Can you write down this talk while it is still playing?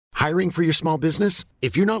Hiring for your small business?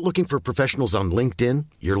 If you're not looking for professionals on LinkedIn,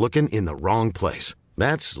 you're looking in the wrong place.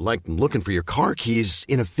 That's like looking for your car keys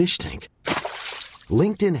in a fish tank.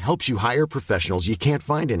 LinkedIn helps you hire professionals you can't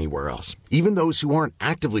find anywhere else, even those who aren't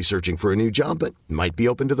actively searching for a new job but might be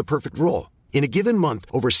open to the perfect role. In a given month,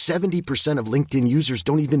 over 70% of LinkedIn users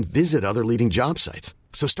don't even visit other leading job sites.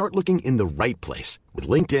 So start looking in the right place. With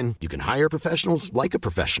LinkedIn, you can hire professionals like a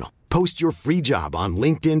professional. Post your free job on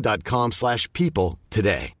linkedin.com/people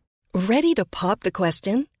today. Ready to pop the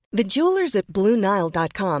question? The jewelers at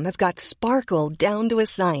BlueNile.com have got sparkle down to a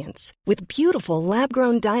science with beautiful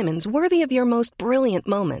lab-grown diamonds worthy of your most brilliant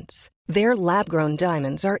moments. Their lab-grown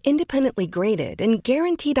diamonds are independently graded and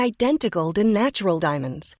guaranteed identical to natural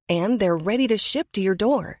diamonds, and they're ready to ship to your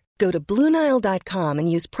door. Go to BlueNile.com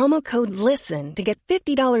and use promo code LISTEN to get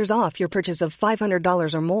 $50 off your purchase of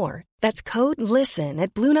 $500 or more. That's code LISTEN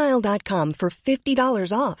at BlueNile.com for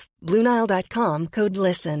 $50 off. BlueNile.com, code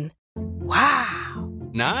LISTEN. Wow.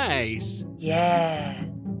 Nice. Yeah.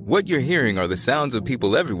 What you're hearing are the sounds of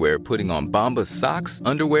people everywhere putting on Bombas socks,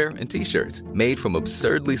 underwear, and T-shirts made from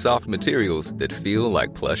absurdly soft materials that feel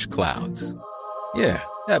like plush clouds. Yeah,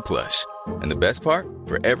 that plush. And the best part?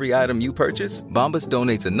 For every item you purchase, Bombas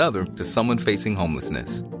donates another to someone facing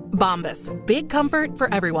homelessness. Bombas. Big comfort for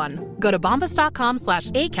everyone. Go to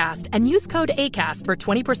bombas.com/ACAST and use code ACAST for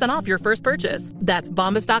 20% off your first purchase. That's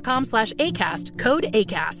bombas.com/ACAST. Code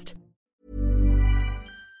ACAST.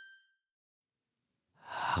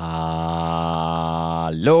 Hallå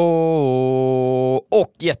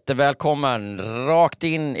och jättevälkommen rakt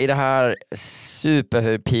in i det här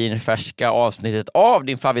superpinfärska avsnittet av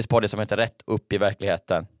din favvispodd som heter Rätt upp i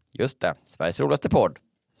verkligheten. Just det, Sveriges roligaste podd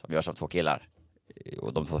som görs av två killar.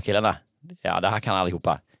 Och de två killarna, ja, det här kan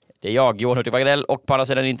allihopa. Det är jag, Johan Hurtig Wagrell, och på andra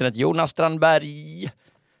sidan internet Jonas Strandberg.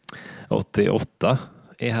 88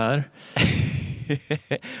 är här.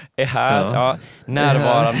 Är här, ja,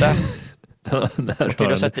 närvarande. Okej,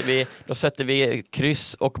 då sätter vi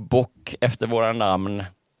kryss och bock efter våra namn.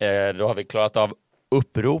 Då har vi klarat av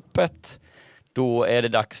uppropet. Då är det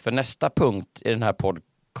dags för nästa punkt i den här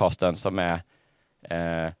podcasten som är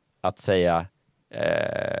att säga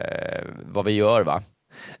vad vi gör, va?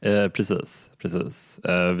 Precis.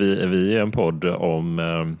 Vi är en podd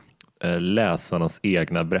om läsarnas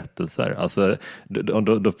egna berättelser. Alltså,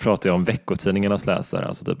 då pratar jag om veckotidningarnas läsare,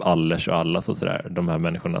 alltså typ Allers och Allas och sådär. De här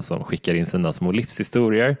människorna som skickar in sina små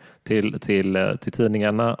livshistorier till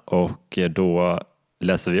tidningarna, och då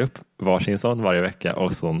läser vi upp varsin sån varje vecka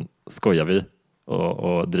och så skojar vi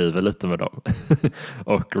och driver lite med dem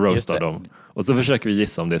och roastar dem. Och så försöker vi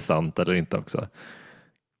gissa om det är sant eller inte också.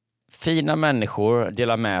 Fina människor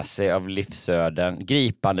delar med sig av livsöden,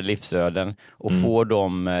 gripande livsöden, och får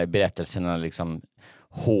de berättelserna liksom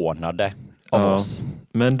hånade av oss.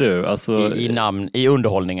 Men du, alltså i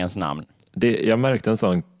underhållningens namn. Jag märkte en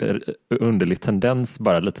sån underlig tendens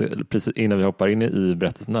bara lite precis innan vi hoppar in i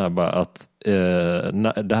berättelsen här, bara att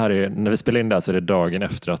det här är, när vi spelar in det här så är det dagen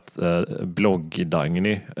efter att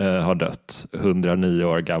blogg-Dagny har dött, 109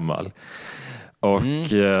 år gammal. Och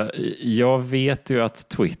jag vet ju att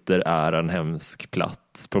Twitter är en hemsk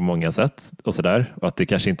plats på många sätt och sådär, och att det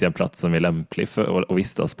kanske inte är en plats som är lämplig för att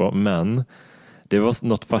vistas på, men det var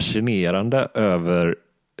något fascinerande över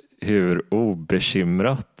hur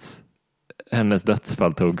obekymrat hennes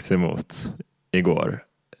dödsfall togs emot igår.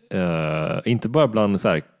 Inte bara bland så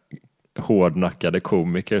här hårdnackade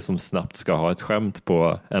komiker som snabbt ska ha ett skämt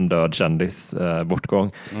på en död kändis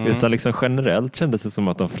bortgång, utan liksom generellt kändes det som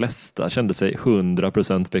att de flesta kände sig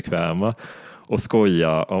 100% bekväma och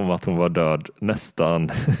skoja om att hon var död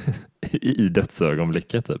nästan i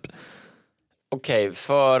dödsögonblicket typ. Okej,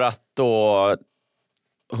 för att då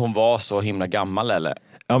hon var så himla gammal, eller?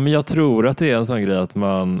 Ja, men jag tror att det är en sån grej att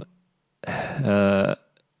man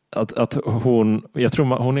att jag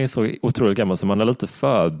tror hon är så otroligt gammal så man har lite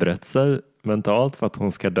förberett sig mentalt för att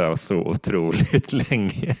hon ska dö så otroligt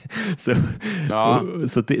länge.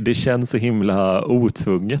 Så det känns så himla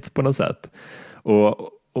otvunget på något sätt.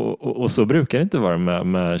 Och så brukar det inte vara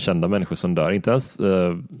med kända människor som dör. Inte ens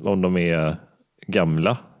om de är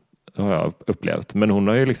gamla, har jag upplevt. Men hon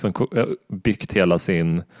har ju liksom byggt hela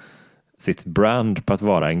sitt brand på att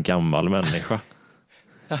vara en gammal människa.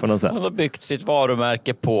 Hon har byggt sitt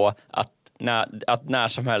varumärke på att när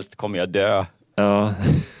som helst kommer jag dö. Ja,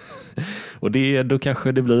 och då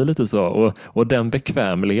kanske det blir lite så. Och den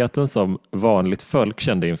bekvämligheten som vanligt folk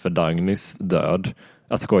kände inför Dagnys död,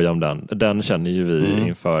 att skoja om den känner ju vi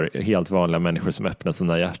inför helt vanliga människor som öppnar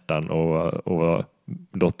sina hjärtan och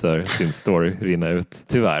låter sin story rinna ut,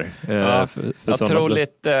 tyvärr. Jag tror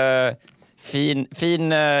lite fin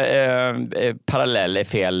parallell är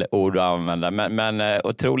fel ord att använda, men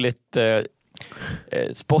otroligt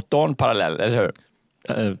spot on parallell, eller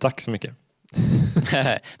hur? Tack så mycket.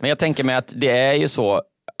 Men jag tänker mig att det är ju så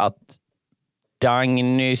att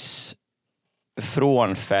Dagnys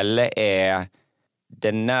frånfälle är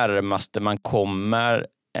det närmaste man kommer,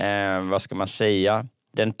 vad ska man säga,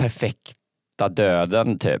 den perfekta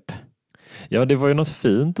döden typ. Ja, det var ju något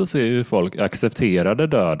fint att se hur folk accepterade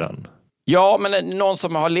döden. Ja, men någon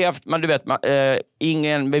som har levt, men du vet,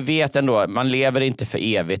 vi vet ändå, man lever inte för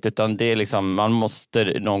evigt, utan det är liksom, man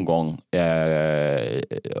måste någon gång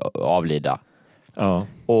avlida. Ja.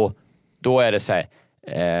 Och då är det så här,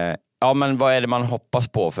 ja, men vad är det man hoppas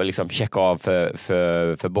på för liksom checka av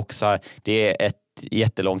för boxar? Det är ett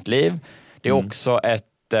jättelångt liv. Det är också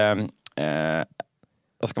ett,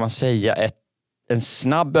 vad ska man säga, en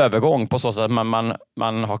snabb övergång på så sätt att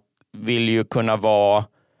man vill ju kunna vara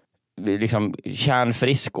liksom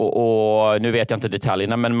kärnfrisk och nu vet jag inte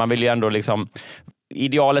detaljerna, men man vill ju ändå liksom,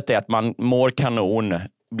 idealet är att man mår kanon,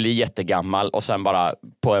 blir jättegammal och sen bara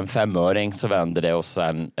på en 5-öring så vänder det och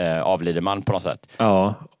sen avlider man på något sätt.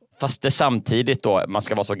 Ja. Fast det samtidigt då, man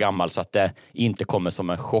ska vara så gammal så att det inte kommer som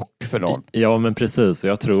en chock för någon. Ja, men precis.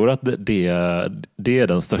 Jag tror att det är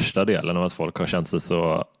den största delen av att folk har känt sig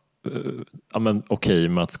så okej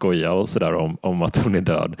med att skoja och sådär om att hon är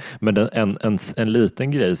död. Men en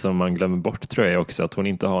liten grej som man glömmer bort tror jag är också att hon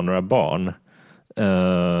inte har några barn.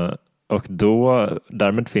 Och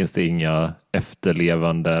därmed finns det inga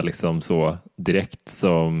efterlevande liksom så direkt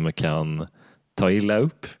som kan ta illa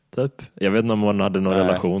upp. Typ. Jag vet inte om hon hade någon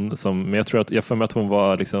relation men jag tror att jag för mig att hon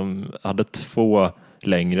var liksom, hade 2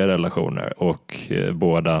 längre relationer och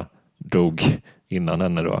båda dog innan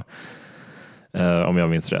henne då. Om jag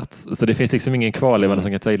minns rätt. Så det finns liksom ingen kvarlevande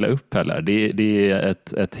som kan ta illa upp heller. Det är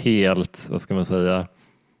ett helt, vad ska man säga,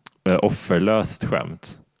 offerlöst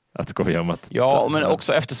skämt att skoja om att... Ja, men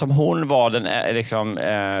också eftersom hon var den liksom,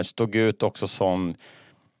 stod ut också som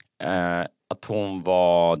att hon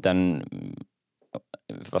var den,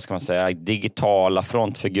 vad ska man säga, digitala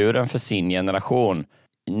frontfiguren för sin generation.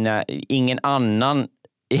 Ingen annan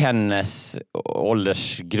i hennes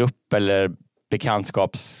åldersgrupp eller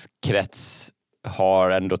bekantskapskrets har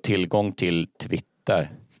ändå tillgång till Twitter.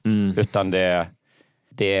 Utan det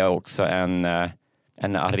är också en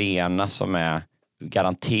arena som är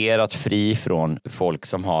garanterat fri från folk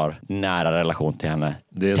som har nära relation till henne.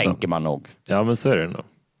 Det tänker sant. Man nog. Ja, men så är det nog.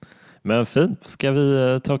 Men fint, ska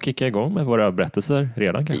vi ta och kicka igång med våra berättelser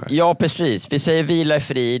redan kanske? Ja, precis. Vi säger vila i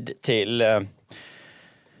frid till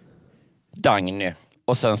Dagny.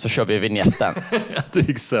 Och sen så kör vi vignetten. Att du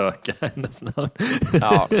fick söka hennes namn.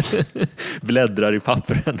 Ja. Bläddrar i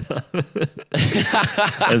pappren.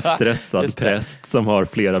 En stressad präst som har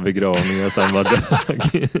flera begravningar samma dag.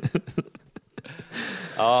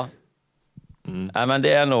 Ja. Ja, men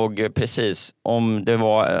det är nog precis om det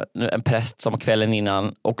var en präst som kvällen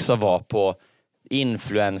innan också var på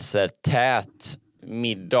influencer-tät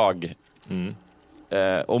middag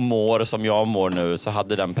och mår som jag mår nu, så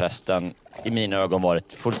hade den prästen i mina ögon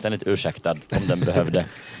varit fullständigt ursäktad om den behövde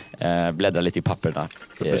bläddra lite i papperna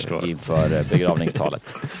inför begravningstalet.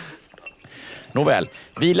 Nåväl,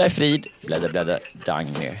 vila i frid, bläddra,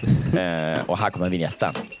 Dagny. Och här kommer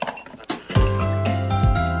vignetten.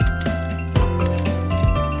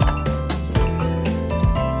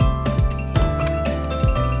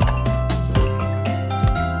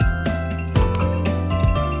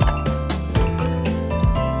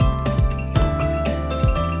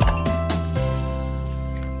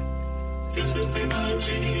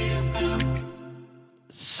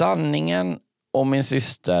 Sanningen om min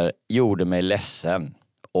syster gjorde mig ledsen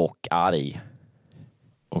och arg.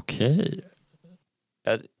 Okej.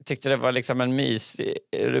 Jag tyckte det var liksom en mysig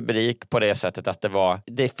rubrik på det sättet att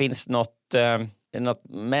det finns något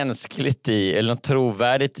mänskligt i, eller något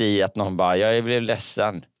trovärdigt i att någon bara, jag blev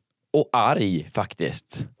ledsen och arg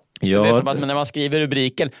faktiskt. Ja. Det är som att när man skriver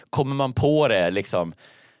rubriken kommer man på det liksom,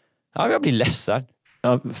 ja, jag blir ledsen.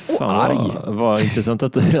 Ja, fan vad intressant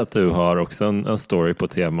att du har också en story på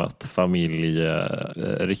temat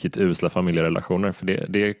riktigt usla familjerelationer, för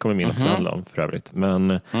det kommer min också handla om för övrigt.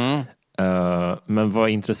 Men vad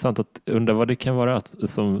intressant att undra vad det kan vara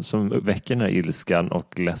som väcker den här ilskan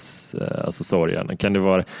och alltså sorgen. Kan det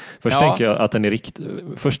vara, först tänker jag att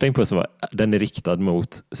första impulsen var den är riktad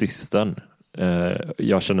mot systern.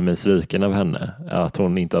 Jag känner mig sviken av henne, att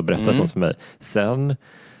hon inte har berättat något för mig. Sen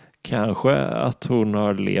kanske att hon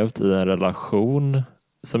har levt i en relation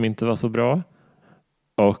som inte var så bra.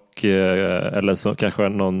 Eller så, kanske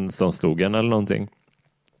någon som slog henne eller någonting.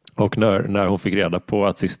 Och när hon fick reda på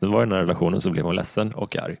att systern var i den här relationen så blev hon ledsen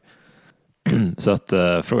och arg. Så att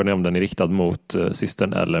frågan är om den är riktad mot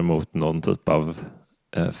systern eller mot någon typ av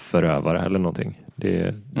förövare eller någonting.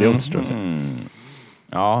 Det återstår att se.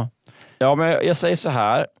 Ja, men jag säger så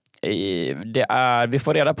här. Vi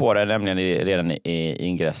får reda på det nämligen redan i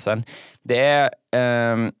ingressen. Det är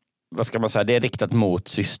vad ska man säga, det är riktat mot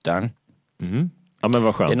systern. Ja, men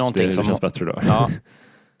vad skönt. Det känns bättre då. Ja.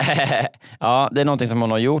 Ja, det är någonting som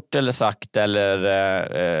hon har gjort eller sagt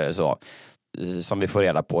eller så. Som vi får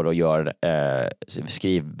reda på då gör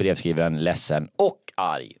brevskrivaren ledsen och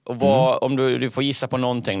arg. Och om du får gissa på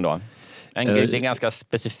någonting då. Det är en ganska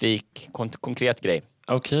specifik, konkret grej.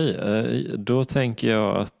 Okej, då tänker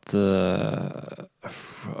jag att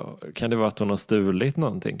kan det vara att hon har stulit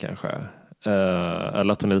någonting kanske?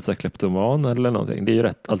 Eller att hon är lite kleptoman eller någonting. Det är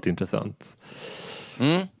ju alltid intressant.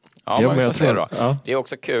 Ja, men vi får se då. Ja. Det är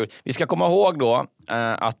också kul. Vi ska komma ihåg då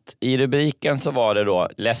att i rubriken så var det då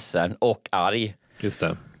ledsen och arg. Just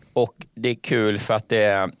det. Och det är kul för att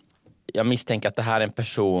jag misstänker att det här är en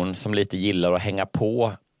person som lite gillar att hänga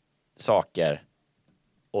på saker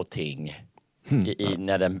och ting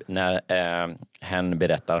när hen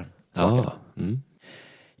berättar saker.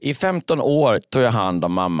 I 15 år tog jag hand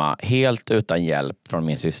om mamma helt utan hjälp från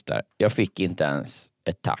min syster. Jag fick inte ens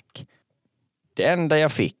ett tack. Det enda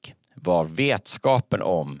jag fick var vetskapen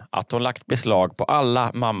om att hon lagt beslag på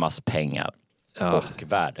alla mammas pengar och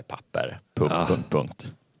värdepapper.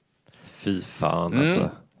 Fy fan alltså.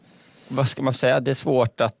 Vad ska man säga? Det är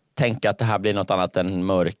svårt att tänka att det här blir något annat än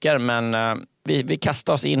mörker, men vi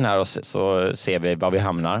kastar oss in här och så ser vi var vi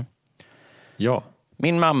hamnar. Ja.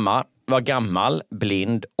 Min mamma var gammal,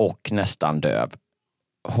 blind och nästan döv.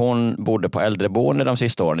 Hon bodde på äldreboende de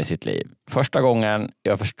sista åren i sitt liv. Första gången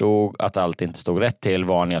jag förstod att allt inte stod rätt till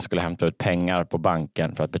var när jag skulle hämta ut pengar på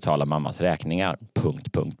banken för att betala mammas räkningar. ...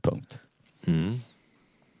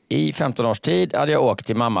 I 15 års tid hade jag åkt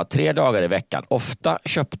till mamma 3 dagar i veckan. Ofta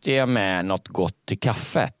köpte jag med något gott till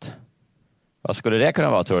kaffet. Vad skulle det kunna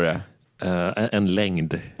vara, tror du? En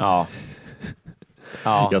längd. Ja.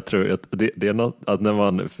 Jag tror att det är något att när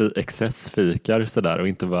man excessfikar sådär och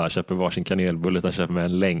inte bara köper varsin kanelbulle utan köper med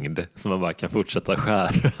en längd som man bara kan fortsätta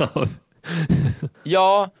skära av.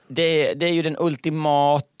 Ja, det är ju den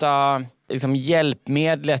ultimata liksom,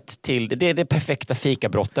 hjälpmedlet till det är det perfekta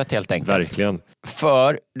fikabrottet helt enkelt. Verkligen.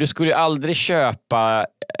 För du skulle ju aldrig köpa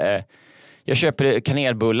jag köper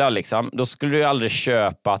kanelbullar liksom, då skulle du aldrig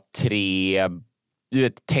köpa 3, du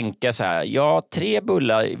vet, tänka så här, 3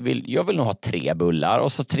 bullar, jag vill nog ha 3 bullar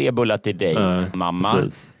och så 3 bullar till dig, mamma.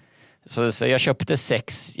 Så jag köpte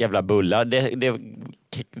 6 jävla bullar,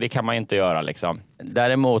 det kan man ju inte göra liksom.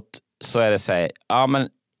 Däremot så är det så här, men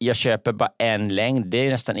jag köper bara en längd, det är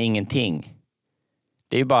nästan ingenting.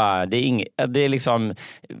 Det är ju bara,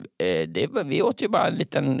 vi åt ju bara en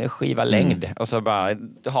liten skiva längd. Och så bara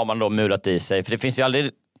har man då murat i sig.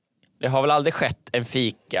 För det har väl aldrig skett en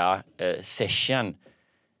fika session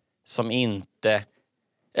som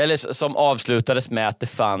avslutades med att det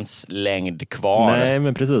fanns längd kvar. Nej,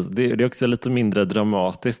 men precis. Det är också lite mindre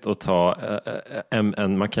dramatiskt att ta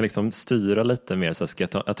man kan liksom styra lite mer, så ska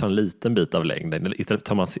jag ta en liten bit av längden. Istället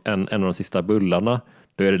tar man en av de sista bullarna,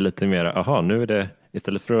 då är det lite mer, nu är det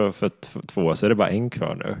istället för 2 så är det bara en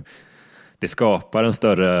kvar nu. Det skapar en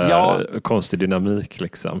större konstig dynamik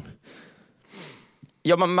liksom.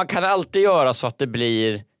 Ja, man kan alltid göra så att det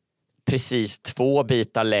blir precis 2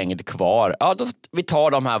 bitar längd kvar. Ja, vi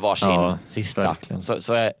tar de här varsin sista.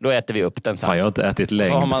 Så då äter vi upp den sen. Fan, jag har inte ätit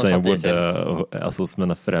längd sen jag bodde hos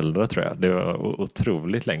mina föräldrar, tror jag. Det var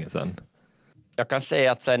otroligt länge sedan. Jag kan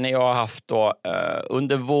säga att när jag har haft då,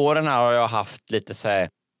 under våren här har jag haft lite så här,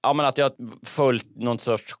 men att jag har följt någon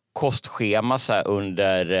sorts kostschema så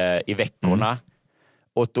här, i veckorna.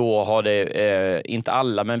 Och då har det, inte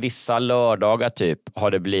alla, men vissa lördagar typ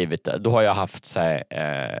har det blivit, då har jag haft så här,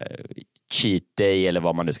 cheat day eller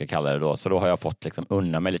vad man nu ska kalla det då. Så då har jag fått liksom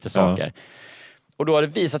unna mig lite saker. Och då har det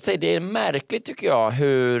visat sig, det är märkligt tycker jag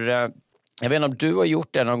hur, jag vet inte om du har gjort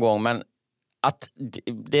det någon gång, men att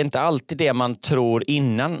det är inte alltid det man tror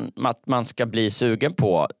innan att man ska bli sugen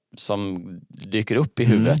på som dyker upp i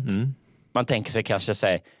huvudet. Man tänker sig kanske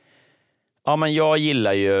säga, men jag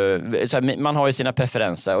gillar ju, man har ju sina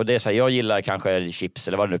preferenser och det är så här, jag gillar kanske chips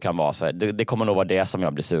eller vad det nu kan vara, så här, det kommer nog vara det som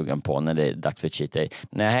jag blir sugen på när det är dags för cheat day.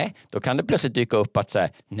 Nej, då kan det plötsligt dyka upp att säga,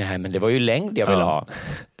 nej men det var ju längd jag ville ha.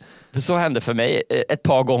 För så hände för mig ett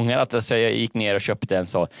par gånger att jag gick ner och köpte en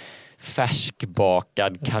så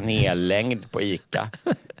färskbakad kanellängd på Ica.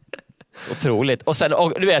 Otroligt. Och sen,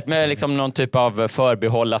 du vet, med liksom någon typ av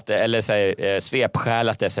förbehåll eller svepskäl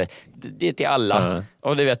att det är till alla.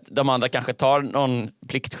 Och du vet, de andra kanske tar någon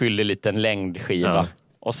pliktskyldig liten längdskiva.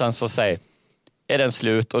 Och sen så säger är den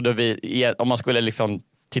slut och då om man skulle liksom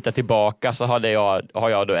titta tillbaka så har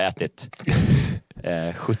jag då ätit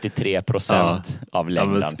 73% av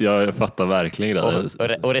längden. Ja, jag fattar verkligen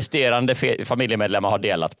det. Och resterande familjemedlemmar har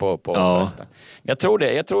delat på resten. Jag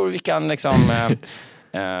tror vi kan liksom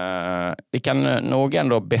vi kan nog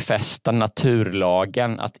ändå befästa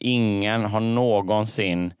naturlagen att ingen har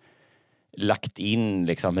någonsin lagt in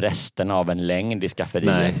liksom resten av en längd i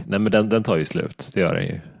skafferiet. Nej, men den tar ju slut. Det gör den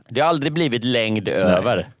ju. Det har aldrig blivit längd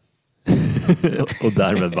över. Och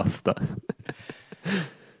därmed basta.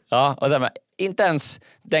 Ja, och därmed, inte ens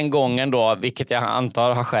den gången då, vilket jag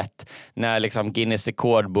antar har skett när liksom Guinness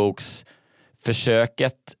rekordboks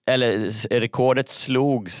rekordet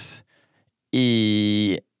slogs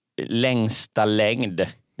i längsta längd.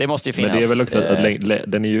 Det måste ju finnas. Men det är väl också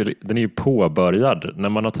att den är ju påbörjad. När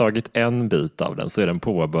man har tagit en bit av den så är den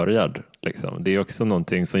påbörjad. Liksom. Det är också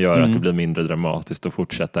någonting som gör att det blir mindre dramatiskt att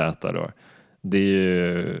fortsätta äta då. Det är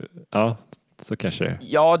ju, ja, så kanske det är.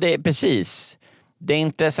 Ja, det är precis. Det är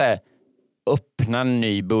inte så här öppna en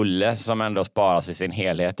ny bulle som ändå sparas i sin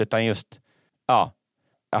helhet, utan just, ja,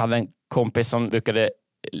 jag hade en kompis som brukade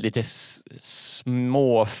lite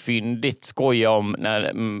småfyndigt skoja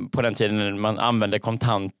om på den tiden när man använde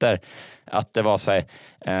kontanter, att det var så här,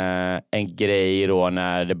 en grej då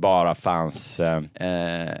när det bara fanns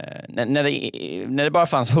när det bara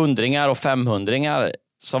fanns 100-ringar och 500-ringar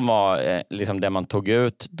som var liksom det man tog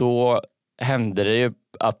ut. Då hände det ju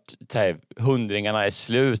att 100-ringarna är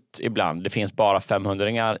slut ibland. Det finns bara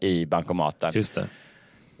 500-ringar i bankomaten. Just det.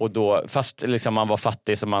 Och då, fast liksom man var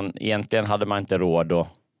fattig så egentligen hade man inte råd att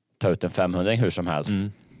ta ut en 500-ring hur som helst.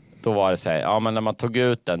 Då var det så här, ja, men när man tog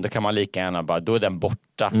ut den, då kan man lika gärna bara, då är den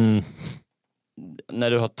borta.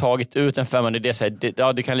 När du har tagit ut en 500, det är så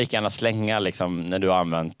här, du kan lika gärna slänga liksom, när du har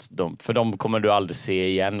använt dem, för de kommer du aldrig se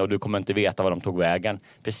igen och du kommer inte veta vad de tog vägen.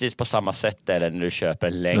 Precis på samma sätt är det när du köper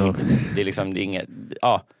en längd. Det är liksom, det är inget,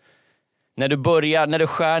 när du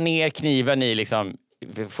skär ner kniven i liksom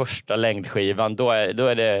första längdskivan, då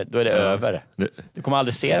är det över. Du kommer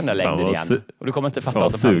aldrig se den där längden igen. Och du kommer inte fatta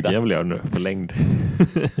vad som händer. Sugen blir jag nu på längd.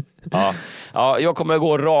 Ja, jag kommer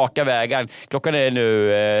gå raka vägen. Klockan är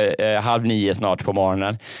nu 8:30 snart på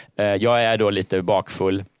morgonen. Jag är då lite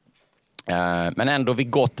bakfull. Men ändå vid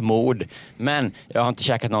gott mod. Men jag har inte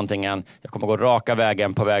käkat någonting än. Jag kommer gå raka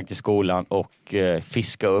vägen på väg till skolan och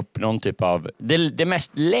fiska upp någon typ av det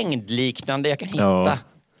mest längdliknande jag kan hitta.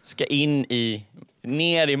 Ska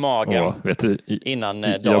ner i magen vet du, innan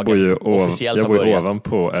dagen officiellt jag har börjat. Jag bor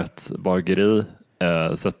ovanpå ett bageri,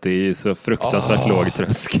 så att det är så fruktansvärt låg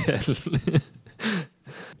tröskel.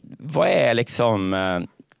 Vad är liksom...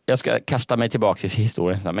 Jag ska kasta mig tillbaka till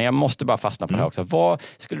historien, men jag måste bara fastna på det här också. Vad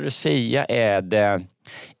skulle du säga är det,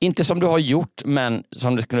 inte som du har gjort, men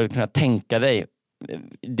som du skulle kunna tänka dig,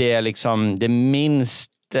 det är liksom det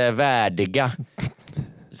minst värdiga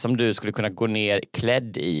som du skulle kunna gå ner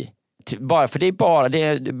klädd i? Det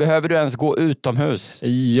behöver du ens gå utomhus?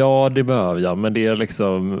 Ja, det behöver jag, men det är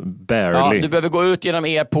liksom barely. Ja, du behöver gå ut genom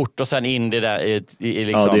er port och sen in det där i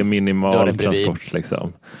liksom, ja, det är minimal transport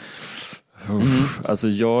liksom. Alltså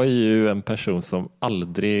jag är ju en person som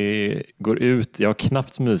aldrig går ut. Jag har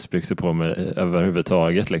knappt mysbyxor på mig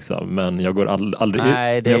överhuvudtaget liksom. Men jag går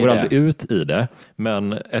aldrig ut i det.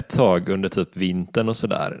 Men ett tag under typ vintern och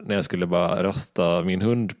sådär, när jag skulle bara rasta min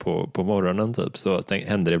hund på morgonen typ, så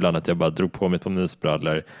hände det ibland att jag bara drog på mig på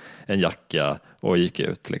mysbrallor, en jacka och gick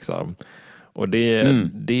ut liksom. Och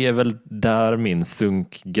det är väl där min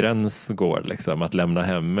sunkgräns går liksom, att lämna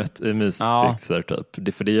hemmet i mysbyxor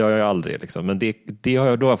typ. För det gör jag aldrig liksom. Men det har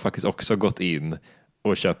jag då faktiskt också gått in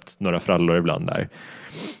och köpt några frallor ibland där.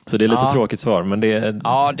 Så det är lite tråkigt svar, men det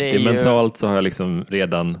är mentalt så har jag liksom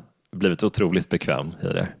redan blivit otroligt bekväm i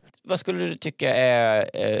det. Vad skulle du tycka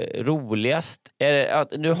är roligast?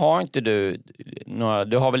 Nu har inte du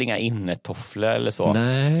har väl inga innetofflor eller så?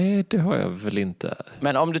 Nej, det har jag väl inte.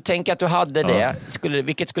 Men om du tänker att du hade det,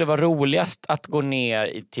 vilket skulle vara roligast att gå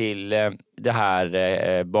ner till det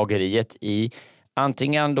här bageriet i?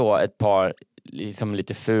 Antingen då ett par liksom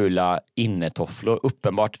lite fula innetofflor,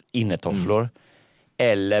 uppenbart innetofflor,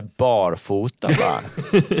 eller barfota bara.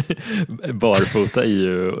 Barfota är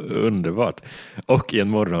ju underbart. Och i en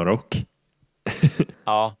morgonrock.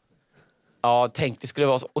 Ja, tänk, det skulle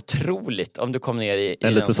vara så otroligt om du kom ner i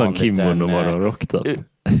en lite sån kimono-morgonrock typ.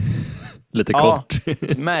 Lite kort.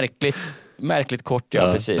 Märkligt kort,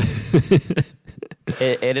 precis.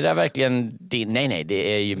 Är det där verkligen din? Nej,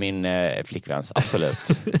 det är ju min flickväns, absolut.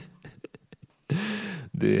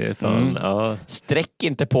 Det är fan, ja. Sträck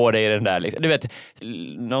inte på dig i den där. Liksom. Du vet,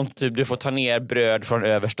 typ, du får ta ner bröd från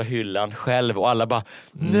översta hyllan själv och alla bara,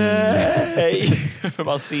 nej!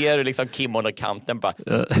 Man ser hur liksom kimono-kanten bara...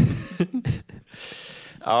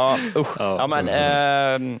 Ja, usch. Ja,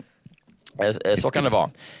 men så kan det vara.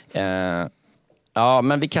 Ja,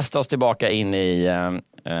 men vi kastar oss tillbaka in i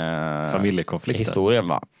familjekonflikter. Historien,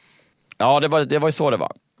 va? Ja, det var ju så det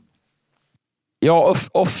var. Ja,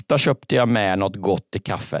 ofta köpte jag med något gott i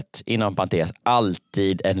kaffet. Inom parentes,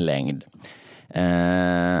 alltid en längd.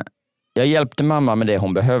 Jag hjälpte mamma med det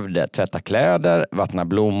hon behövde. Tvätta kläder, vattna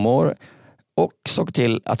blommor och såg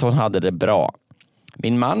till att hon hade det bra.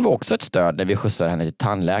 Min man var också ett stöd när vi skjutsade henne till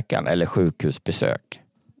tandläkaren eller sjukhusbesök.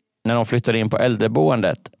 När hon flyttade in på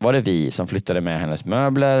äldreboendet var det vi som flyttade med hennes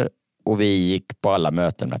möbler och vi gick på alla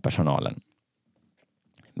möten med personalen.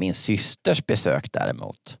 Min systers besök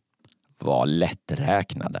däremot var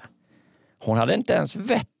lätträknade. Hon hade inte ens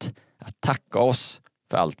vett att tacka oss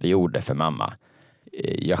för allt vi gjorde för mamma.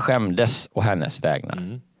 Jag skämdes å hennes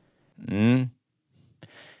vägnar.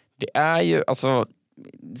 Det är ju, alltså,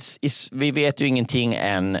 vi vet ju ingenting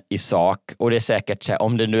än i sak och det är säkert,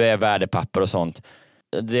 om det nu är värdepapper och sånt,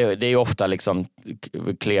 det är ju ofta liksom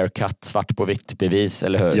clear cut, svart på vitt bevis,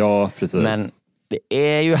 eller hur? Ja, precis. Men det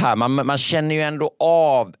är ju här, man känner ju ändå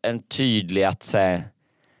av en tydlig att säga,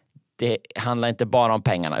 det handlar inte bara om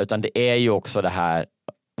pengarna utan det är ju också det här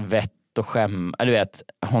vett och skäm. Du vet,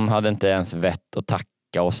 hon hade inte ens vett att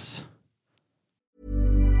tacka oss.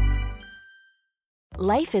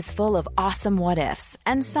 Life is full of awesome what-ifs,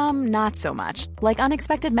 and some not so much, like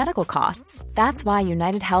unexpected medical costs. That's why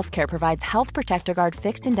United Healthcare provides Health Protector Guard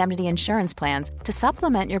fixed indemnity insurance plans to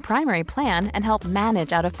supplement your primary plan and help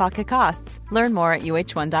manage out-of-pocket costs. Learn more at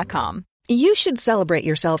uh1.com. You should celebrate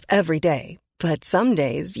yourself every day, but some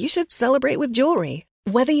days you should celebrate with jewelry.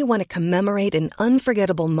 Whether you want to commemorate an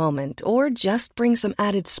unforgettable moment or just bring some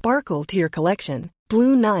added sparkle to your collection,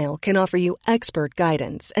 Blue Nile can offer you expert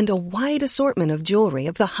guidance and a wide assortment of jewelry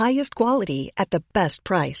of the highest quality at the best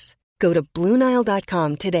price. Go to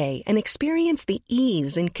BlueNile.com today and experience the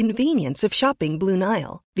ease and convenience of shopping Blue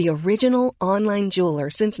Nile, the original online jeweler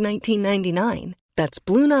since 1999. That's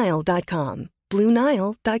BlueNile.com.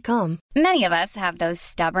 BlueNile.com. Many of us have those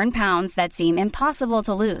stubborn pounds that seem impossible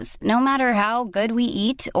to lose, no matter how good we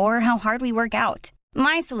eat or how hard we work out.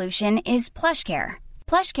 My solution is PlushCare.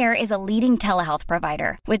 PlushCare is a leading telehealth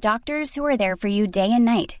provider with doctors who are there for you day and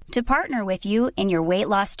night to partner with you in your weight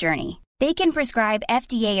loss journey. They can prescribe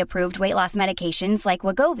FDA-approved weight loss medications like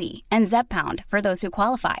Wegovy and Zepbound for those who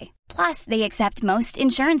qualify. Plus, they accept most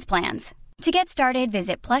insurance plans. To get started,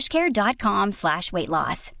 visit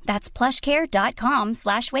plushcare.com/weightloss. That's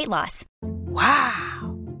plushcare.com/weightloss.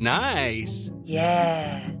 Wow. Nice.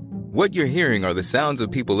 Yeah. What you're hearing are the sounds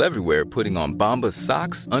of people everywhere putting on Bombas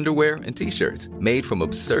socks, underwear, and T-shirts made from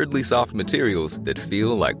absurdly soft materials that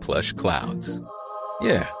feel like plush clouds.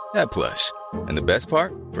 Yeah, that plush. And the best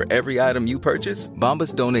part? For every item you purchase,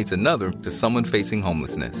 Bombas donates another to someone facing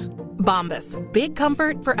homelessness. Bombas. Big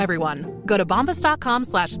comfort for everyone. Go to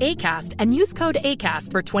bombas.com/ACAST and use code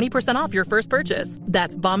ACAST for 20% off your first purchase.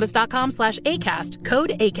 That's bombas.com/ACAST.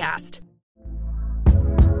 Code ACAST.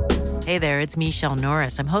 Hey there, it's Michelle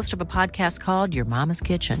Norris. I'm host of a podcast called Your Mama's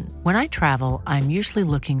Kitchen. When I travel, I'm usually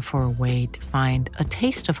looking for a way to find a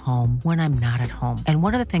taste of home when I'm not at home. And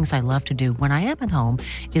one of the things I love to do when I am at home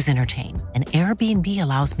is entertain. And Airbnb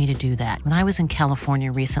allows me to do that. When I was in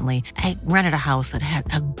California recently, I rented a house that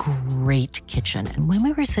had a great kitchen. And when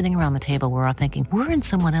we were sitting around the table, we were all thinking, we're in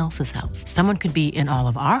someone else's house. Someone could be in all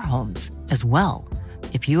of our homes as well.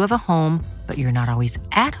 If you have a home, but you're not always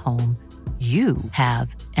at home, you have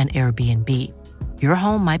an Airbnb. Your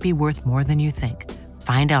home might be worth more than you think.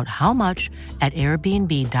 Find out how much at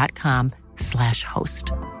airbnb.com/host.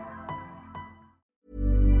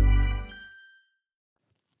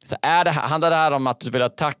 Så handlar det här om att du vill ha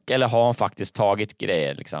tack eller har hon faktiskt tagit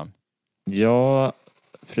grejer liksom? Ja,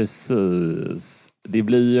 precis. Det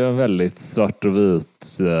blir ju en väldigt svart och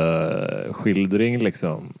vit skildring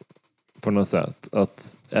liksom. På något sätt.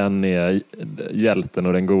 Att en är hjälten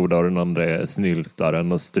och den goda och den andra är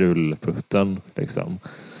snyltaren och strulputten. Liksom.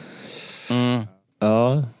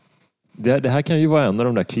 Ja. Det här kan ju vara en av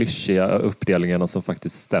de där klyschiga uppdelningarna som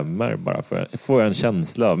faktiskt stämmer. Bara får jag en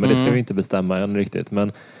känsla. Men det ska vi inte bestämma än riktigt.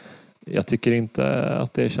 Men jag tycker inte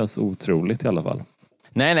att det känns otroligt i alla fall.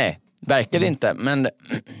 Nej. Verkligen inte. Men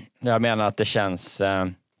jag menar att det känns...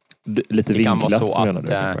 lite vinklat menar du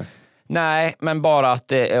kanske? Nej, men bara att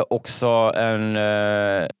det är också en,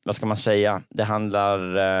 vad ska man säga, det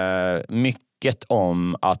handlar mycket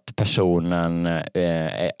om att personen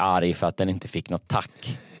är arg för att den inte fick något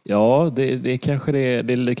tack. Ja, det kanske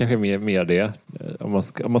det kanske är mer det. Om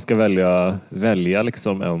man ska välja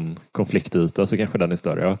liksom en konfliktyta så kanske den är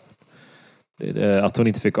större. Ja. Att hon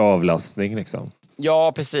inte fick avlastning liksom.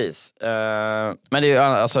 Ja, precis. Men det är ju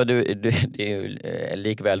alltså, det är ju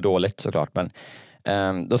likväl dåligt såklart. Men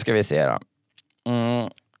då ska vi se då.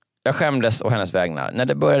 Jag skämdes och hennes vägnar. När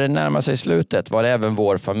det började närma sig slutet var det även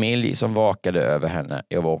vår familj som vakade över henne.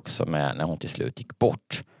 Jag var också med när hon till slut gick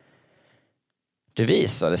bort. Det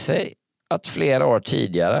visade sig att flera år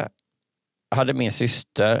tidigare hade min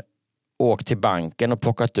syster åkt till banken och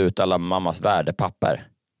plockat ut alla mammas värdepapper.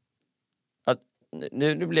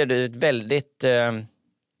 Nu blev det ett väldigt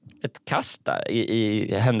ett kast där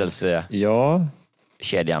i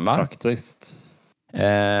händelsekedjan, va? Faktiskt.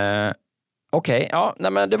 Okej, ja,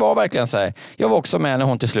 nej, men det var verkligen så här. Jag var också med när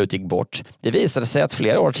hon till slut gick bort. Det visade sig att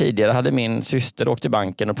flera år tidigare hade min syster åkt till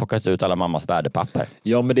banken och plockat ut alla mammas värdepapper.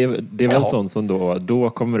 Ja, men det är väl sånt som då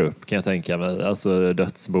kommer upp, kan jag tänka mig. Alltså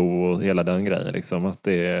dödsbo och hela den grejen. Liksom.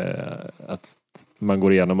 Att man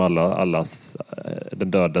går igenom allas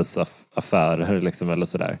den dödes affärer liksom, eller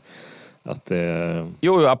sådär.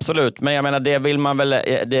 Jo, absolut. Men jag menar,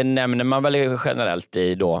 det nämner man väl generellt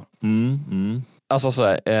i då. Alltså så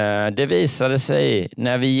här, det visade sig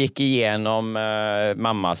när vi gick igenom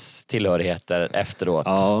mammas tillhörigheter efteråt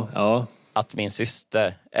att min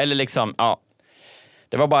syster, eller liksom,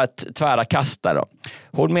 det var bara ett tvära kast där då.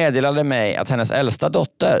 Hon meddelade mig att hennes äldsta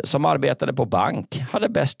dotter som arbetade på bank hade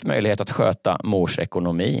bäst möjlighet att sköta mors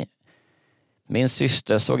ekonomi. Min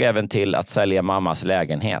syster såg även till att sälja mammas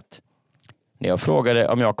lägenhet. När jag frågade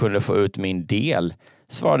om jag kunde få ut min del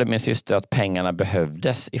svarade min syster att pengarna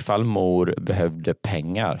behövdes ifall mor behövde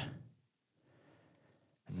pengar.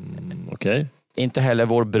 Okej. Inte heller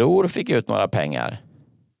vår bror fick ut några pengar.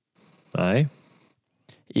 Nej.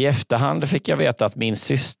 I efterhand fick jag veta att min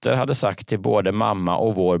syster hade sagt till både mamma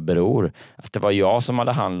och vår bror att det var jag som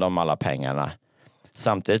hade hand om alla pengarna.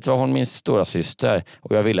 Samtidigt var hon min stora syster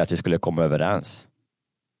och jag ville att vi skulle komma överens.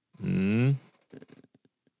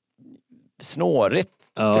 Snårigt.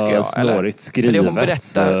 Tycker jag, snårigt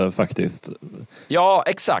skrivet faktiskt. Ja,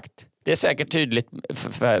 exakt. Det är säkert tydligt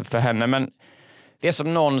för henne, men det är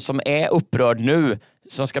som någon som är upprörd nu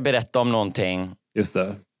som ska berätta om någonting. Just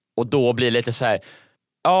det. Och då blir det lite så här,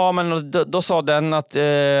 ja, men då sa den att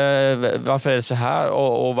varför är det så här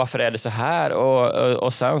och varför är det så här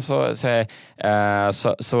och sen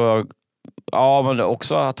så ja, men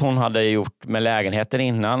också att hon hade gjort med lägenheten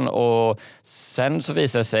innan och sen så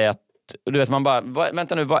visade det sig att du vet, man bara,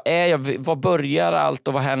 vänta nu, vad börjar allt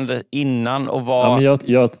och vad hände innan och vad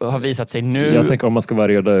har visat sig nu? Jag tänker om man ska bara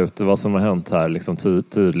reda ut vad som har hänt här liksom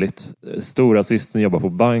tydligt. Stora systern jobbar på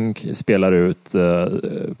bank,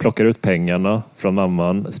 plockar ut pengarna från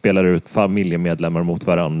mamman, spelar ut familjemedlemmar mot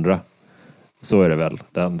varandra. Så är det väl,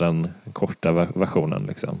 den korta versionen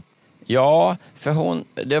liksom. Ja, för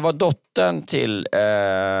det var dottern till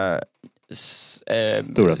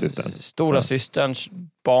stora systerns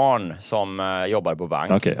barn som jobbar på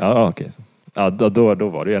bank. Okej. Ja, då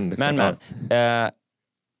var det ju en... Men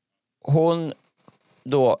hon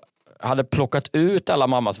då hade plockat ut alla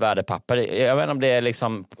mammas värdepapper. Jag vet inte om det är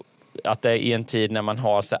liksom att det är i en tid när man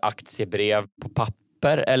har så aktiebrev på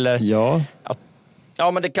papper eller... Ja.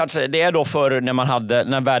 Ja, men det är då förr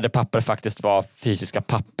när värdepapper faktiskt var fysiska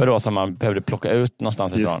papper då som man behövde plocka ut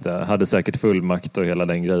någonstans ifrån. Just det, hade säkert fullmakt och hela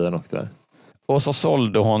den grejen också där. Och så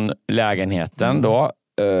sålde hon lägenheten då.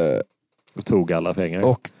 Och tog alla pengar.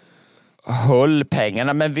 Och höll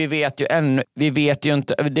pengarna. Men vi vet ju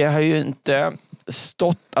inte, det har ju inte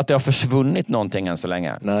stått att det har försvunnit någonting än så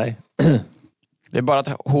länge. Nej. Det är bara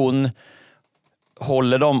att hon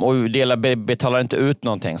håller dem och betalar inte ut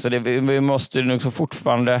någonting. Så vi måste nog så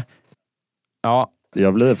fortfarande... Ja.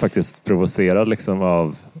 Jag blir faktiskt provocerad liksom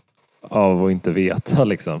av att inte veta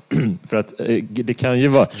liksom. För att det kan ju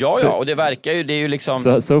vara... Ja, och det verkar ju, det är ju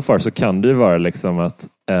liksom... So far så kan det ju vara liksom att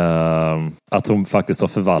hon faktiskt har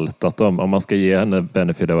förvaltat dem. Om man ska ge henne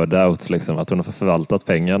benefit of a doubt liksom, att hon har förvaltat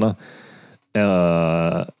pengarna.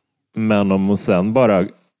 Men om hon sen bara...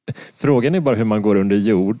 Frågan är bara hur man går under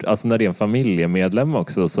jord. Alltså när det är en familjemedlem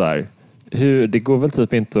också så här. Det går väl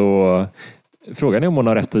typ inte att... Frågan är om hon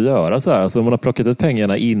har rätt att göra så här. Alltså om hon har plockat ut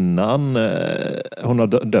pengarna innan hon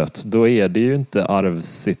har dött, då är det ju inte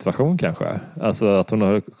arvssituation kanske. Alltså att hon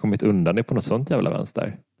har kommit undan det på något sånt jävla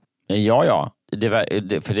vänster. Ja.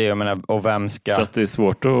 För det jag menar, och vem ska... Så att det är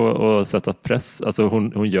svårt att sätta press. Alltså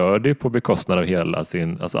hon gör det på bekostnad av hela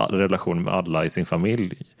sin relation med alla i sin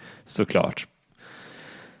familj, såklart.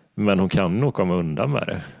 Men hon kan nog komma undan med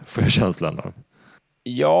det, får jag känslan av.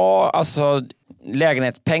 Ja, alltså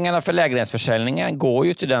pengarna för lägenhetsförsäljningen går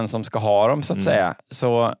ju till den som ska ha dem så att säga.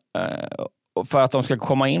 Så för att de ska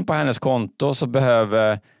komma in på hennes konto så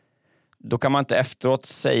då kan man inte efteråt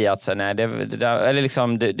säga att nej, eller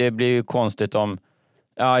liksom, det blir ju konstigt om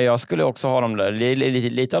jag skulle också ha dem där.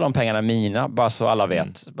 Lite av de pengarna är mina, bara så alla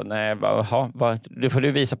vet. Nej, det får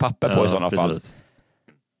du visa papper på i sådana fall.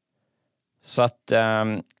 Så att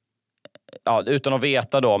utan att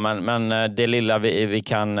veta då, men det lilla vi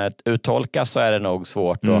kan uttolka så är det nog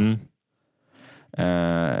svårt att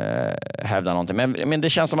hävda någonting. Men det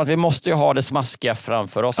känns som att vi måste ju ha det smaskiga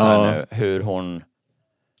framför oss här nu,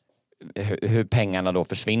 hur pengarna då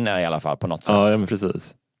försvinner i alla fall på något sätt. Ja, men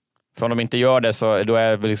precis. För om de inte gör det så då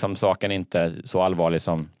är liksom saken inte så allvarlig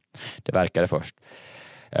som det verkade först.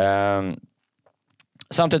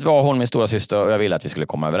 Samtidigt var hon min stora syster och jag ville att vi skulle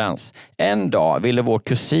komma överens. En dag ville vår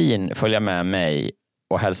kusin följa med mig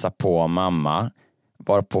och hälsa på mamma,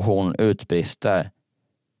 varpå hon utbrister: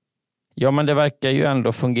 ja, men det verkar ju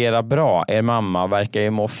ändå fungera bra. Er mamma verkar ju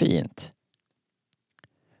må fint.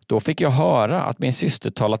 Då fick jag höra att min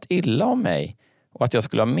syster talat illa om mig och att jag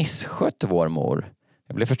skulle ha misskött vår mor.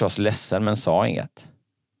 Jag blev förstås ledsen men sa inget.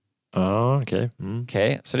 Okej.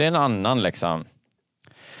 Okej, så det är en annan liksom.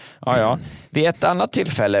 Ja. Vid ett annat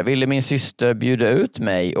tillfälle ville min syster bjuda ut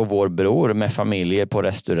mig och vår bror med familjer på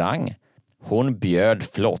restaurang. Hon bjöd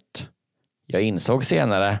flott. Jag insåg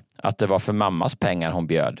senare att det var för mammas pengar hon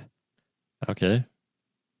bjöd. Okej.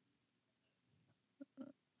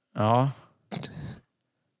 Ja.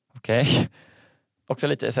 Okej. Också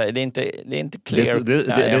lite så här, det är inte clear.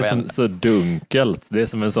 Det är så dunkelt. Det är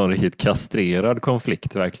som en sån riktigt kastrerad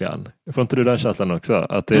konflikt verkligen. Får inte du den känslan också?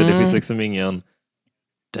 Att det finns liksom ingen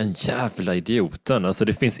den jävla idioten. Alltså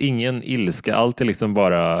det finns ingen ilska. Allt är liksom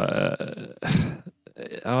bara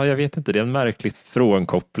jag vet inte. Det är en märkligt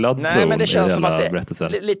frånkopplad ton. Men det känns som att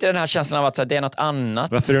berättelsen. Lite den här känslan av att det är något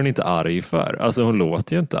annat. Varför är hon inte arg för? Alltså hon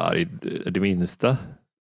låter ju inte arg det minsta.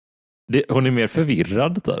 Hon är mer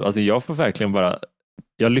förvirrad typ. Alltså jag får verkligen bara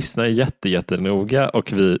jag lyssnar jättenoga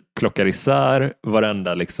och vi plockar isär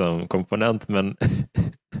varenda liksom komponent men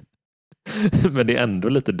men det är ändå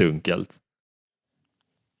lite dunkelt.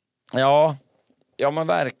 Ja men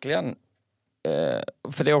verkligen.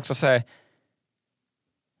 För det är också så här,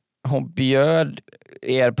 hon bjöd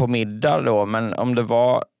er på middag då, men om det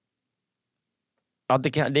var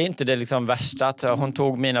det är inte det liksom värsta att hon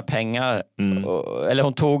tog mina pengar eller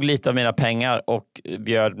hon tog lite av mina pengar och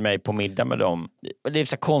bjöd mig på middag med dem. Det är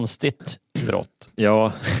så konstigt brott.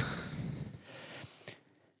 Ja.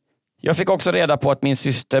 Jag fick också reda på att min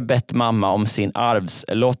syster bett mamma om sin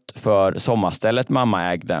arvslott för sommarstället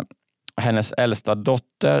mamma ägde. Hennes äldsta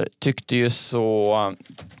dotter tyckte ju så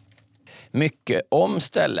mycket om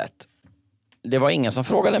stället. Det var ingen som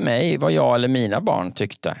frågade mig vad jag eller mina barn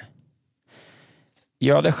tyckte.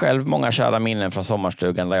 Jag hade själv många kära minnen från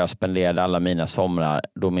sommarstugan där jag spenderade alla mina somrar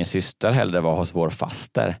då min syster hellre var hos vår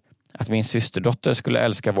faster. Att min systerdotter skulle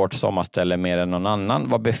älska vårt sommarställe mer än någon annan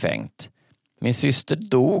var befängt. Min syster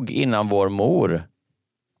dog innan vår mor.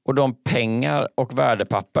 Och de pengar och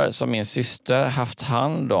värdepapper som min syster haft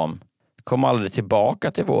hand om kom aldrig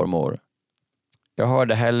tillbaka till vår mor. Jag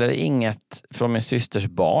hörde heller inget från min systers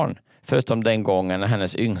barn, förutom den gången när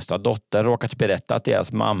hennes yngsta dotter råkat berätta att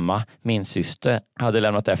deras mamma, min syster, hade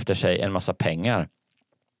lämnat efter sig en massa pengar.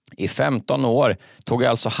 I 15 år tog jag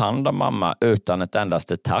alltså hand om mamma utan ett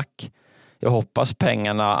endaste tack. Jag hoppas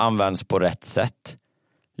pengarna används på rätt sätt.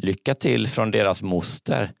 Lycka till från deras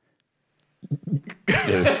moster.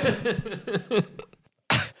 Slut.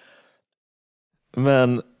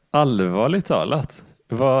 Men allvarligt talat,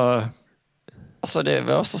 Alltså det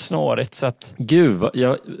var så snårigt så att... Gud,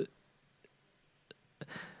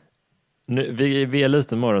 vi är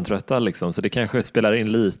lite morgontrötta liksom, så det kanske spelar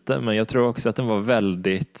in lite, men jag tror också att den var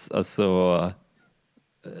väldigt, alltså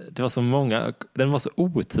det var så många, den var så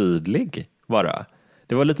otydlig bara.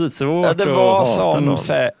 Det var lite svårt att hata någon.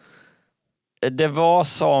 Det var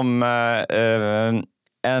som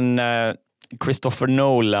en Christopher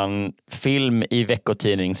Nolan-film i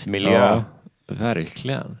veckotidningsmiljö. Ja,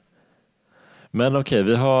 verkligen. Men okej,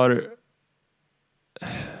 vi har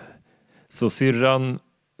så syrran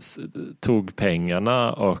tog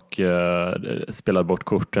pengarna och spelade bort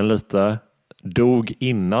korten lite. Dog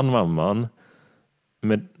innan mamman.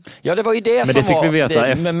 Ja, det var ju det men som det fick var vi veta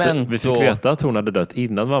efter. Vi fick veta att hon hade dött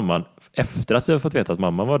innan mamman, efter att vi hade fått veta att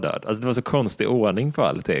mamman var död. Alltså det var så konstig ordning på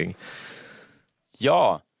allting.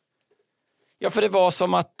 Ja, för det var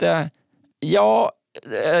som att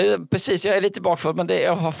precis, jag är lite bakfull, men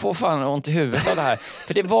jag får fan ont i huvudet av det här.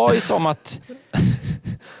 För det var ju som att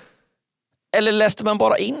Eller läste man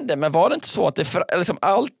bara in det? Men var det inte så att liksom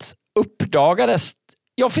allt uppdagades?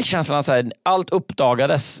 Jag fick känslan att allt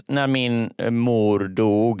uppdagades när min mor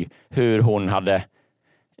dog, hur hon hade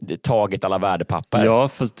tagit alla värdepapper. Ja,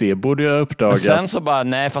 fast det borde ju ha uppdagats. Men sen så bara,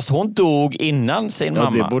 nej, fast hon dog innan sin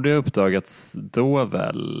mamma. Ja, det borde ju ha uppdagats då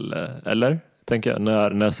väl, eller? Tänker jag,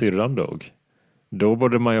 när syrran dog. Då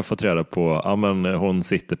borde man ju fått reda på, men hon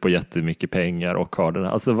sitter på jättemycket pengar och har den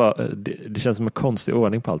här. Alltså, det känns som en konstig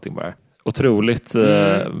ordning på allting bara. Otroligt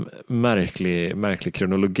märklig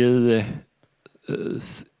kronologi.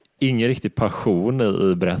 Ingen riktig passion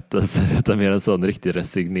i berättelser, utan mer en sån riktigt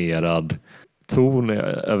resignerad ton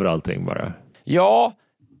över allting bara. Ja,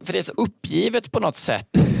 för det är så uppgivet på något sätt.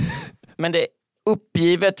 Men det är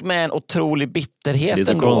uppgivet med en otrolig bitterhet. Det är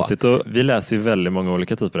så ändå. konstigt, och vi läser ju väldigt många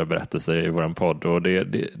olika typer av berättelser i våran podd, och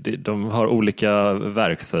de har olika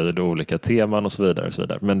verkshöjd och olika teman och så vidare och så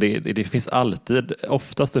vidare. Men det finns alltid,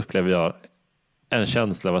 oftast upplever jag en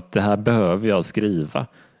känsla av att det här behöver jag skriva.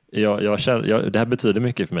 Jag känner, det här betyder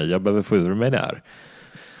mycket för mig, jag behöver få ur mig det här.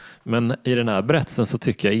 Men i den här berättelsen så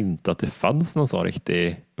tycker jag inte att det fanns någon sån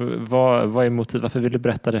riktig... Vad är motiv? Varför vill du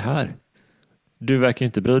berätta det här? Du verkar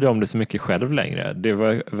inte bry dig om det så mycket själv längre. Det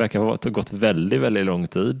verkar ha gått väldigt, väldigt lång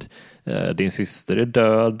tid. Din syster är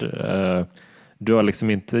död. Du har liksom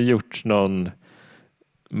inte gjort någon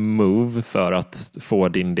move för att få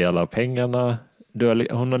din del av pengarna.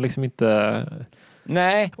 Hon har liksom inte...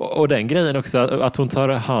 Nej. Och den grejen också, att hon tar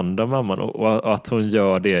hand om mamman och att hon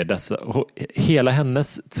gör det hela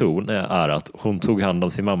hennes ton är att hon tog hand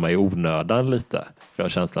om sin mamma i onödan lite, för jag har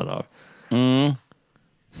känslan av.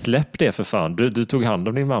 Släpp det för fan, du tog hand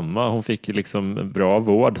om din mamma, hon fick liksom bra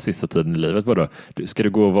vård sista tiden i livet. Vadå? Ska du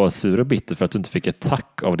gå och vara sur och bitter för att du inte fick ett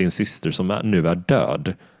tack av din syster som nu är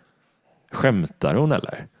död? Skämtar hon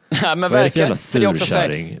eller? Ja, men vad är det för jävla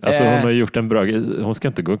surkärring? Alltså hon har gjort en bra grej, hon ska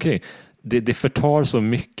inte gå omkring. Det förtar så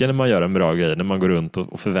mycket när man gör en bra grej, när man går runt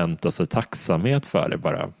och förväntar sig tacksamhet för det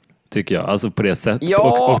bara, tycker jag. Alltså på det sättet.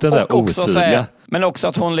 Ja, och den där otydliga. Men också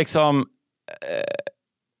att hon liksom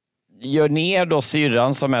gör ner då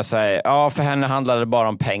syrran som är såhär, ja, för henne handlade det bara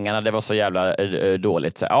om pengarna, det var så jävla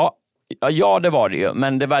dåligt. Så, ja, det var det ju.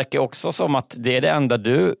 Men det verkar också som att det är det enda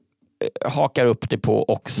du hakar upp det på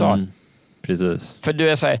också. Precis. För du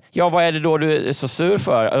är så här, ja, vad är det då du är så sur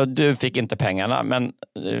för? Du fick inte pengarna, men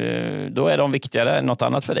då är de viktigare än något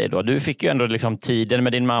annat för dig då. Du fick ju ändå liksom tiden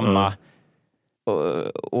med din mamma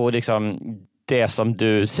och liksom det som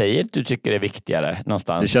du säger du tycker är viktigare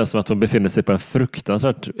någonstans. Det känns som att hon befinner sig på en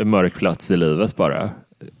fruktansvärt mörk plats i livet bara.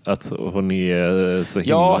 Att hon är så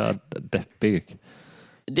himla deppig.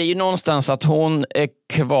 Det är ju någonstans att hon är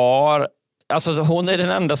kvar, alltså hon är den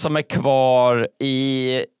enda som är kvar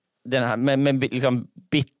i den här med liksom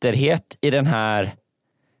bitterhet i den här.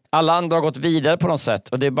 Alla andra har gått vidare på något sätt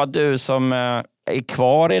och det är bara du som är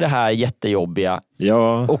kvar i det här jättejobbiga.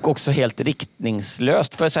 Ja. Och också helt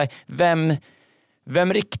riktningslöst. För att säga,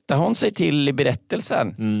 vem riktar hon sig till i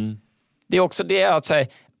berättelsen? Det är också det att säga,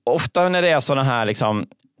 ofta när det är såna här liksom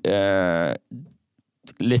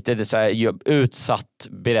lite så här, utsatt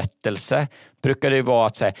berättelse brukar det ju vara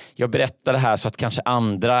att säga, jag berättar det här så att kanske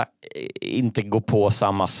andra inte går på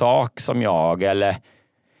samma sak som jag, eller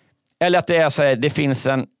att det är så här, det finns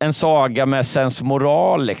en saga med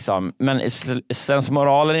sensmoral liksom, men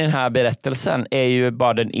sensmoralen i den här berättelsen är ju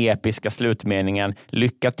bara den episka slutmeningen,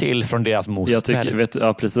 lycka till från deras moster. Jag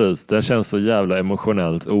tycker, precis, den känns så jävla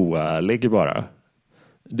emotionellt oärlig bara.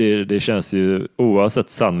 Det känns ju, oavsett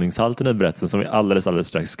sanningshalten i berättelsen som vi alldeles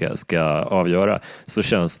strax ska avgöra, så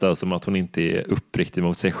känns det som att hon inte är uppriktig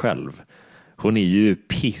mot sig själv. Hon är ju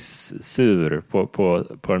pissur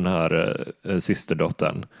på den här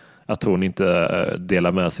systerdottern. Att hon inte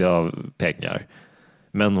delar med sig av pengar.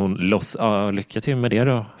 Men hon lycka till med det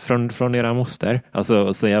då. Från era moster.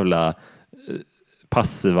 Alltså så jävla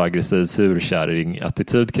passiv-aggressiv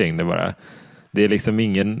surkärring-attityd kring det bara. Det är liksom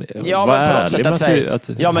ingen... Ja, men på något sätt att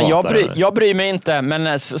säga... Ja, men jag bryr mig inte,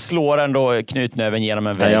 men slår ändå knytnäven genom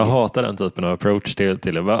en vägg. Nej, jag hatar den typen av approach till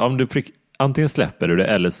det. Om du antingen släpper du det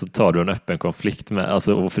eller så tar du en öppen konflikt med,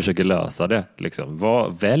 alltså, och försöker lösa det. Liksom.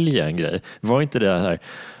 Välj en grej. Var inte det här,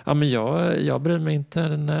 ja, men jag bryr mig inte,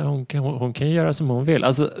 hon kan göra som hon vill.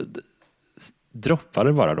 Alltså, droppa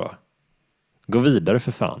det bara då. Gå vidare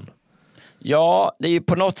för fan. Ja, det är ju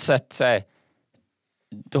på något sätt så här,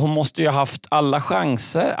 hon måste ju ha haft alla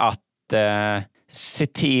chanser att se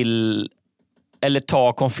till eller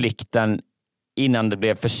ta konflikten innan det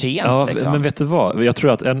blev för sent. Ja, liksom. Men vet du vad? Jag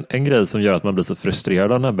tror att en grej som gör att man blir så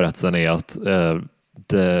frustrerad av den här berättelsen är att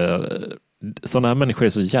sådana här människor är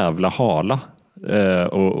så jävla hala.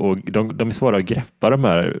 Och de är svåra att greppa, de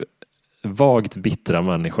här vagt bittra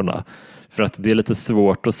människorna. För att det är lite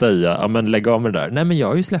svårt att säga, ja men lägg av med det där. Nej men jag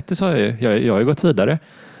har ju släppt det, sa jag ju. Jag har ju gått vidare.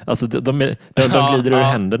 Alltså de glider ur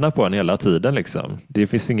händerna på en hela tiden liksom. Det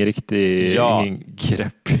finns ingen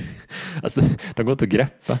grepp. Alltså de går inte att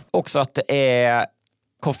greppa. Också att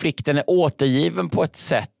konflikten är återgiven på ett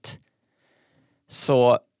sätt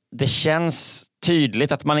så det känns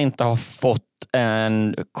tydligt att man inte har fått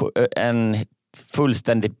en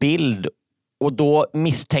fullständig bild. Och då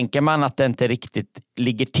misstänker man att det inte riktigt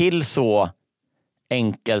ligger till så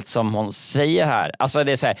enkelt som hon säger här. Alltså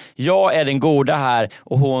det är så här, jag är den goda här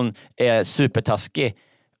och hon är supertaskig.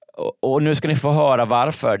 Och nu ska ni få höra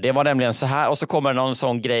varför. Det var nämligen så här. Och så kommer någon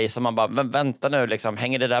sån grej som man bara, vänta nu, liksom,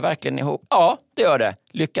 hänger det där verkligen ihop? Ja, det gör det.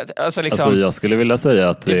 Lyckat. Alltså jag skulle vilja säga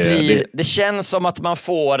att det känns som att man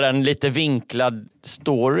får en lite vinklad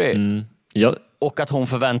story. Ja. Och att hon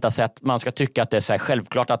förväntar sig att man ska tycka att det är så här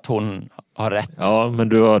självklart att hon har rätt. Ja, men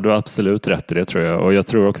du har absolut rätt i det, tror jag. Och jag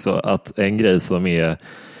tror också att en grej som är...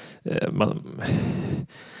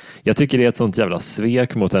 jag tycker det är ett sånt jävla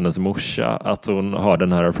svek mot hennes morsa att hon har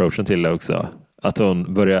den här approachen till det också. Att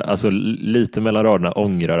hon börjar, alltså lite mellan raderna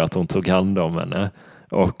ångrar att hon tog hand om henne.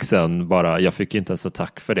 Och sen bara, jag fick inte ens ett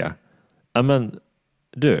tack för det. Ja, men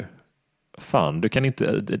du, fan, du kan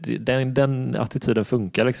inte... Den attityden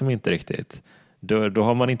funkar liksom inte riktigt. Då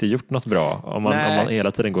har man inte gjort något bra om man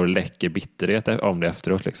hela tiden går och läcker bitterhet om det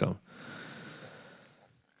efteråt liksom.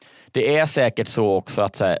 Det är säkert så också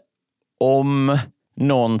att så här, om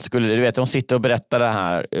någon skulle, du vet, hon sitter och berättar det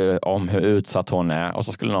här om hur utsatt hon är och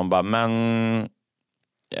så skulle någon bara, men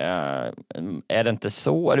är det inte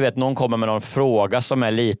så? Du vet, någon kommer med någon fråga som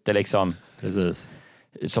är lite liksom... Precis.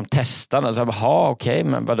 Som testar och så bara, okej,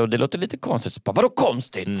 men vadå, det låter lite konstigt. Så bara, vadå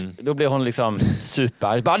konstigt? Då blir hon liksom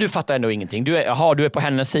super. Du fattar ändå ingenting. Du är på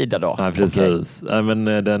hennes sida då. Ja, precis. Okay. Men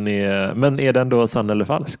är den då sann eller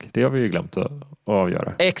falsk? Det har vi ju glömt att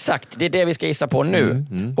avgöra. Exakt, det är det vi ska gissa på nu.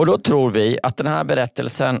 Och då tror vi att den här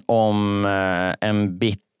berättelsen om en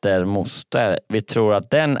bittermoster, vi tror att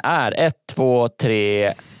den är 1, 2,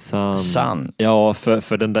 3 sann. Ja,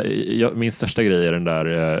 för den där, min största grej är den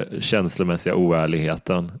där känslomässiga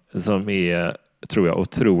oärligheten som är, tror jag,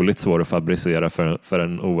 otroligt svår att fabricera för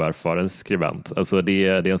en oerfaren skribent. Alltså det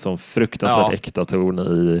är en sån fruktansvärt äkta ton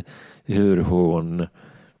i hur hon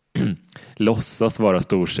låtsas vara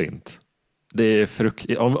storsint. Det är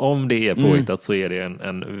om det är påhittat så är det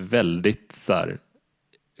en väldigt så här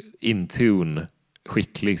in-tune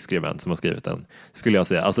skicklig skribent som har skrivit den, skulle jag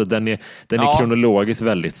säga. Alltså den är kronologiskt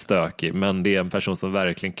väldigt stökig, men det är en person som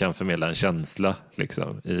verkligen kan förmedla en känsla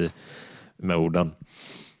liksom med orden.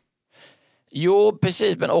 Jo,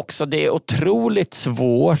 precis, men också det är otroligt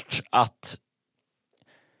svårt att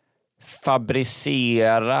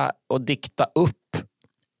fabricera och dikta upp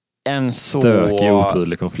en så stökig,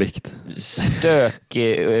 otydlig konflikt.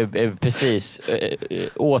 Precis,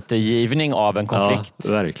 återgivning av en konflikt.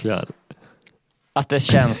 Ja, verkligen. Att det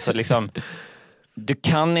känns liksom, du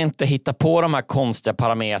kan inte hitta på de här konstiga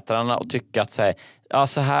parametrarna och tycka att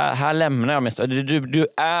så här lämnar jag mig.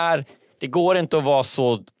 Det går inte att vara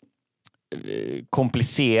så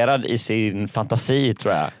komplicerad i sin fantasi,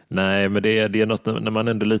 tror jag. Nej, men det är något när man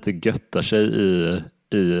ändå lite göttar sig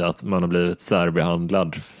i att man har blivit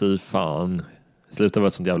särbehandlad. Fy fan. Sluta vara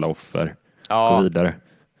ett sånt jävla offer. Ja. Gå vidare.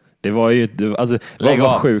 Det var ju, alltså,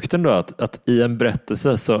 vad sjukt ändå att i en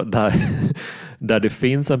berättelse så där det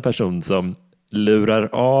finns en person som lurar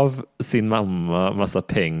av sin mamma massa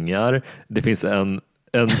pengar. Det finns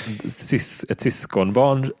ett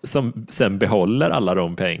syskonbarn som sen behåller alla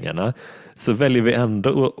de pengarna. Så väljer vi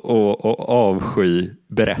ändå att avsky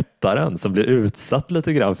berättaren som blir utsatt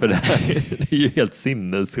lite grann för det här. Det är ju helt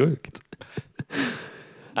sinnessjukt.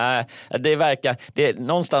 Det verkar,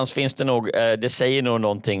 någonstans finns det nog, det säger nog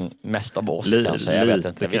någonting mest av oss kanske, jag vet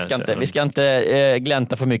inte. Vi ska inte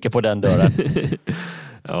glänta för mycket på den dörren.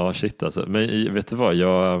 Ja, shit alltså. Men vet du vad,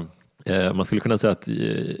 man skulle kunna säga att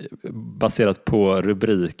baserat på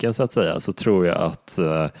rubriken så att säga, så tror jag att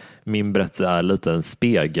min berättelse är lite en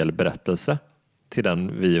spegelberättelse till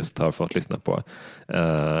den vi just har fått lyssna på.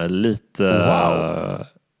 Wow.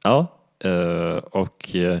 Ja,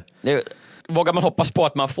 och vågar man hoppas på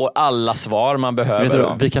att man får alla svar man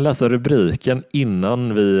behöver? Vi kan läsa rubriken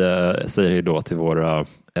innan vi säger hej då till våra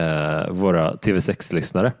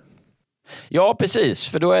TV6-lyssnare. Ja, precis.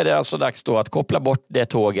 För då är det alltså dags då att koppla bort det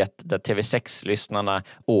tåget där TV6-lyssnarna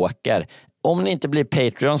åker. Om ni inte blir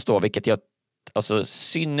Patreons då, vilket jag alltså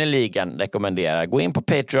synnerligen rekommenderar. Gå in på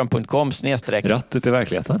patreon.com/ Rätt upp i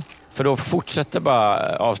verkligheten. För då fortsätter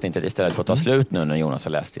bara avsnittet istället för att ta slut nu när Jonas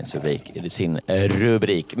har läst sin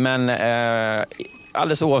rubrik. Men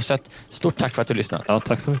alldeles oavsett, stort tack för att du lyssnade. Ja,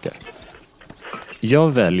 tack så mycket.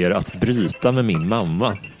 Jag väljer att bryta med min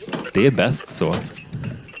mamma. Det är bäst så.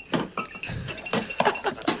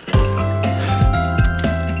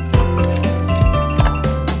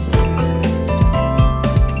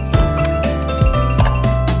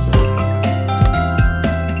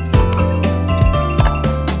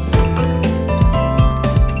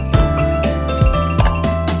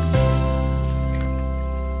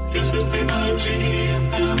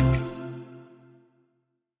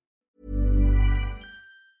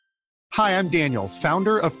 Hi, I'm Daniel,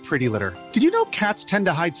 founder of Pretty Litter. Did you know cats tend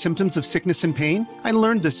to hide symptoms of sickness and pain? I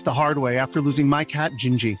learned this the hard way after losing my cat,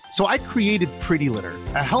 Gingy. So I created Pretty Litter,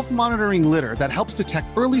 a health monitoring litter that helps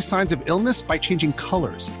detect early signs of illness by changing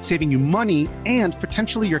colors, saving you money and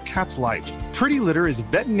potentially your cat's life. Pretty Litter is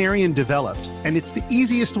veterinarian developed, and it's the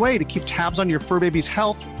easiest way to keep tabs on your fur baby's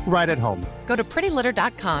health right at home. Go to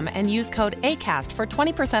prettylitter.com and use code ACAST for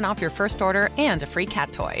 20% off your first order and a free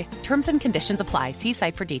cat toy. Terms and conditions apply. See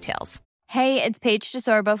site for details. Hey, it's Paige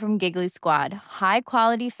DeSorbo from Giggly Squad. High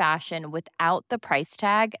quality fashion without the price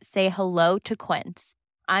tag. Say hello to Quince.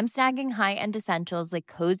 I'm snagging high-end essentials like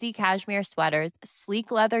cozy cashmere sweaters,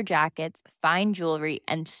 sleek leather jackets, fine jewelry,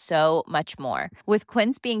 and so much more. With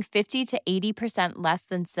Quince being 50 to 80% less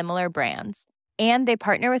than similar brands. And they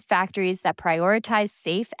partner with factories that prioritize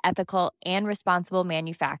safe, ethical, and responsible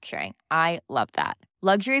manufacturing. I love that.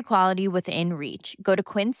 Luxury quality within reach. Go to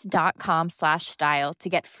quince.com/style to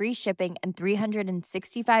get free shipping and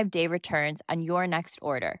 365-day returns on your next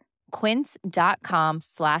order.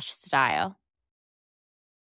 Quince.com/style.